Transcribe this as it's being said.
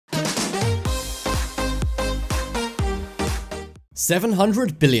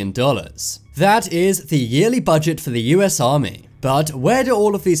$700 billion. That is the yearly budget for the US Army. But where do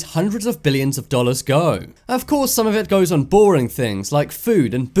all of these hundreds of billions of dollars go? Of course, some of it goes on boring things like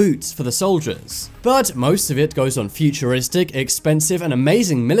food and boots for the soldiers. But most of it goes on futuristic, expensive, and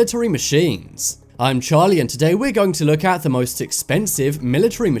amazing military machines. I'm Charlie, and today we're going to look at the most expensive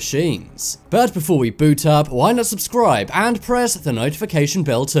military machines. But before we boot up, why not subscribe and press the notification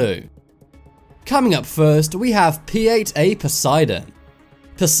bell too? Coming up first, we have P-8A Poseidon.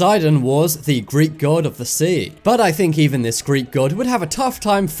 Poseidon was the Greek god of the sea, but I think even this Greek god would have a tough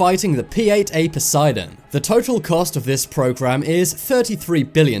time fighting the P-8A Poseidon. The total cost of this program is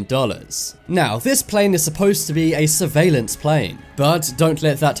 $33 billion. Now, this plane is supposed to be a surveillance plane, but don't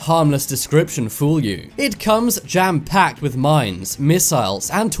let that harmless description fool you. It comes jam-packed with mines,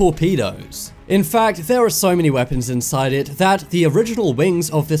 missiles, and torpedoes. In fact, there are so many weapons inside it that the original wings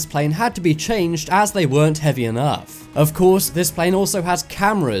of this plane had to be changed as they weren't heavy enough. Of course, this plane also has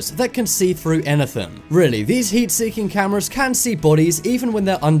cameras that can see through anything. Really, these heat-seeking cameras can see bodies even when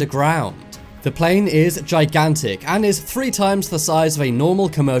they're underground. The plane is gigantic and is 3 times the size of a normal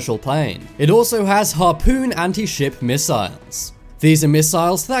commercial plane. It also has Harpoon anti-ship missiles. These are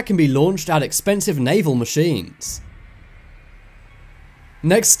missiles that can be launched at expensive naval machines.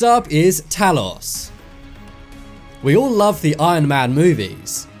 Next up is TALOS. We all love the Iron Man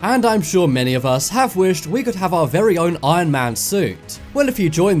movies, and I'm sure many of us have wished we could have our very own Iron Man suit. Well, if you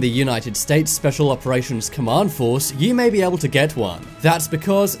join the United States Special Operations Command Force, you may be able to get one. That's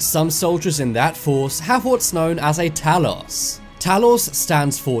because some soldiers in that force have what's known as a TALOS. TALOS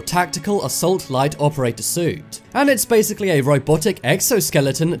stands for Tactical Assault Light Operator Suit, and it's basically a robotic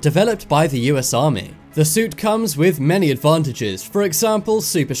exoskeleton developed by the US Army. The suit comes with many advantages, for example,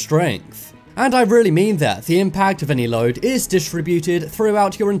 super strength. And I really mean that. The impact of any load is distributed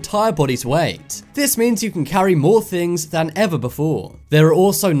throughout your entire body's weight. This means you can carry more things than ever before. There are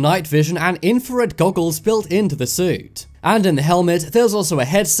also night vision and infrared goggles built into the suit. And in the helmet, there's also a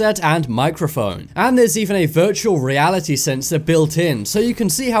headset and microphone. And there's even a virtual reality sensor built in, so you can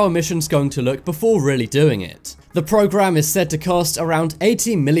see how a mission's going to look before really doing it. The program is said to cost around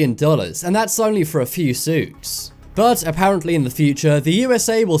 $80 million, and that's only for a few suits. But apparently in the future, the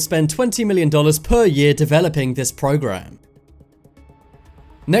USA will spend $20 million per year developing this program.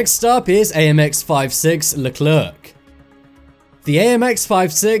 Next up is AMX-56 Leclerc. The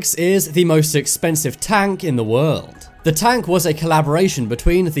AMX-56 is the most expensive tank in the world. The tank was a collaboration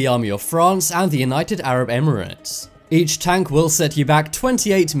between the Army of France and the United Arab Emirates. Each tank will set you back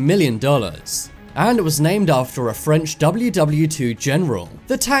 $28 million. And it was named after a French WW2 general.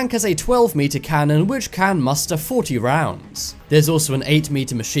 The tank has a 12-meter cannon which can muster 40 rounds. There's also an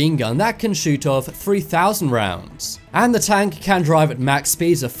 8-meter machine gun that can shoot off 3,000 rounds. And the tank can drive at max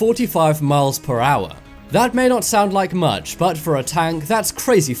speeds of 45 miles per hour. That may not sound like much, but for a tank, that's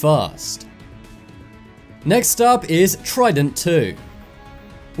crazy fast. Next up is Trident II.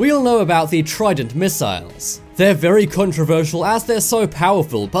 We all know about the Trident missiles. They're very controversial as they're so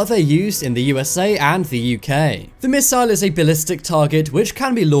powerful, but they're used in the USA and the UK. The missile is a ballistic target which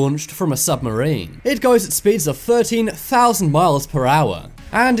can be launched from a submarine. It goes at speeds of 13,000 miles per hour.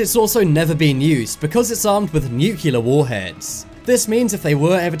 And it's also never been used because it's armed with nuclear warheads. This means if they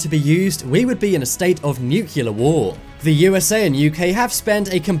were ever to be used, we would be in a state of nuclear war. The USA and UK have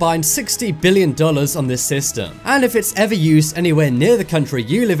spent a combined $60 billion on this system, and if it's ever used anywhere near the country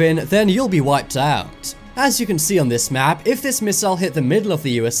you live in, then you'll be wiped out. As you can see on this map, if this missile hit the middle of the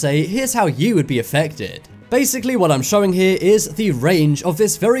USA, here's how you would be affected. Basically what I'm showing here is the range of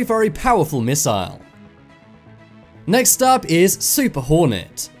this very powerful missile. Next up is Super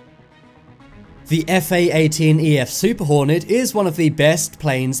Hornet. The FA-18EF Super Hornet is one of the best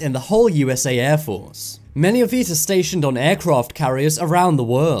planes in the whole USA Air Force. Many of these are stationed on aircraft carriers around the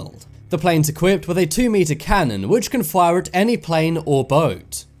world. The plane's equipped with a 2-meter cannon which can fire at any plane or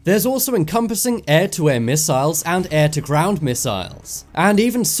boat. There's also encompassing air-to-air missiles and air-to-ground missiles, and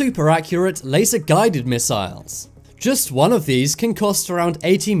even super accurate laser-guided missiles. Just one of these can cost around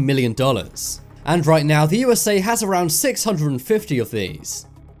 $80 million. And right now the USA has around 650 of these.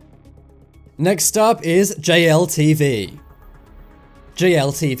 Next up is JLTV.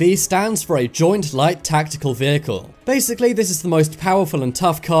 JLTV stands for a Joint Light Tactical Vehicle. Basically, this is the most powerful and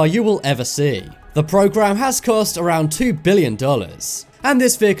tough car you will ever see. The program has cost around $2 billion. And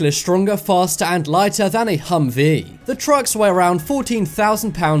this vehicle is stronger, faster, and lighter than a Humvee. The trucks weigh around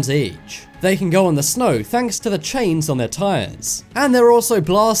 14,000 pounds each. They can go on the snow thanks to the chains on their tires. And they're also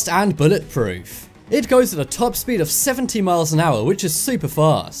blast and bulletproof. It goes at a top speed of 70 miles an hour, which is super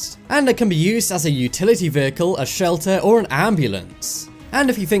fast. And it can be used as a utility vehicle, a shelter, or an ambulance. And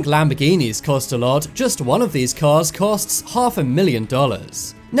if you think Lamborghinis cost a lot, just one of these cars costs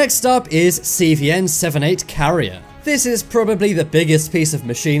 $500,000. Next up is CVN-78 Carrier. This is probably the biggest piece of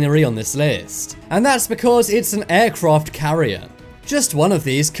machinery on this list, and that's because it's an aircraft carrier. Just one of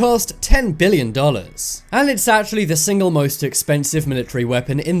these cost $10 billion, and it's actually the single most expensive military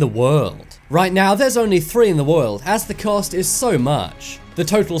weapon in the world. Right now there's only 3 in the world, as the cost is so much. The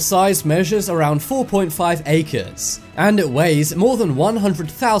total size measures around 4.5 acres, and it weighs more than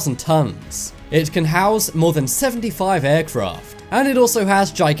 100,000 tons. It can house more than 75 aircraft, and it also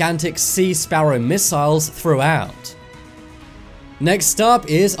has gigantic Sea Sparrow missiles throughout. Next up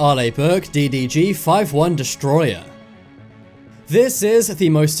is Arleigh Burke DDG-51 Destroyer. This is the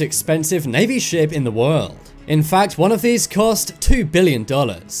most expensive Navy ship in the world. In fact, one of these cost $2 billion.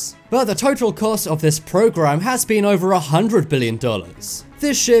 But the total cost of this program has been over $100 billion.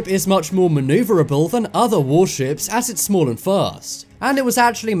 This ship is much more maneuverable than other warships as it's small and fast, and it was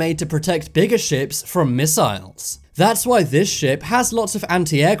actually made to protect bigger ships from missiles. That's why this ship has lots of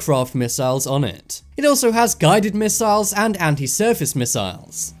anti-aircraft missiles on it. It also has guided missiles and anti-surface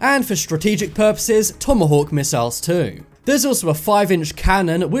missiles, and for strategic purposes, Tomahawk missiles too. There's also a 5-inch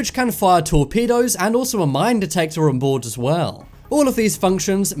cannon which can fire torpedoes and also a mine detector on board as well. All of these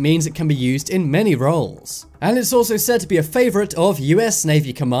functions means it can be used in many roles, and it's also said to be a favorite of US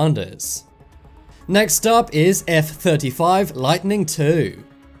Navy commanders. Next up is F-35 Lightning II.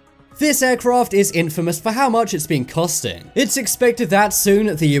 This aircraft is infamous for how much it's been costing. It's expected that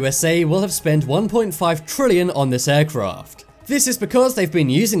soon the USA will have spent $1.5 trillion on this aircraft. This is because they've been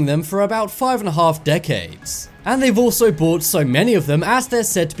using them for about 5.5 decades. And they've also bought so many of them as they're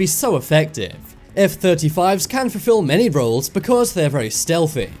said to be so effective. F-35s can fulfill many roles because they're very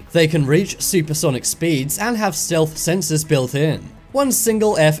stealthy. They can reach supersonic speeds and have stealth sensors built in. One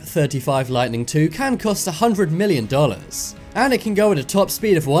single F-35 Lightning II can cost $100 million, and it can go at a top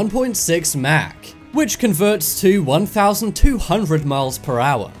speed of 1.6 Mach, which converts to 1,200 miles per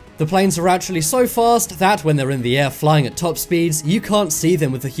hour. The planes are actually so fast that when they're in the air flying at top speeds, you can't see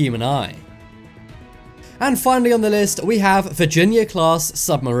them with the human eye. And finally on the list, we have Virginia-class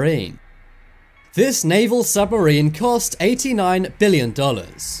submarine. This naval submarine cost $89 billion.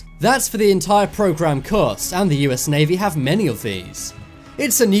 That's for the entire program cost, and the US Navy have many of these.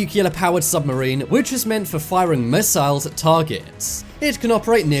 It's a nuclear-powered submarine which is meant for firing missiles at targets. It can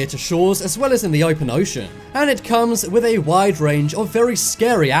operate near to shores as well as in the open ocean, and it comes with a wide range of very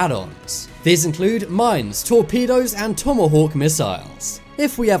scary add-ons. These include mines, torpedoes, and Tomahawk missiles.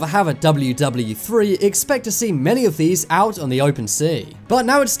 If we ever have a WW3, expect to see many of these out on the open sea. But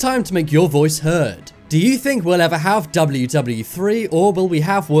now it's time to make your voice heard. Do you think we'll ever have WW3, or will we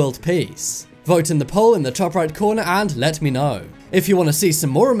have world peace? Vote in the poll in the top right corner and let me know. If you want to see some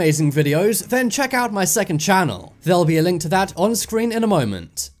more amazing videos, then check out my second channel. There'll be a link to that on screen in a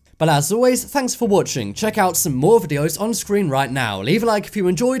moment. But as always, thanks for watching. Check out some more videos on screen right now. Leave a like if you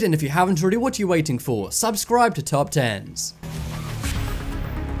enjoyed, and if you haven't already, what are you waiting for? Subscribe to Top 10s.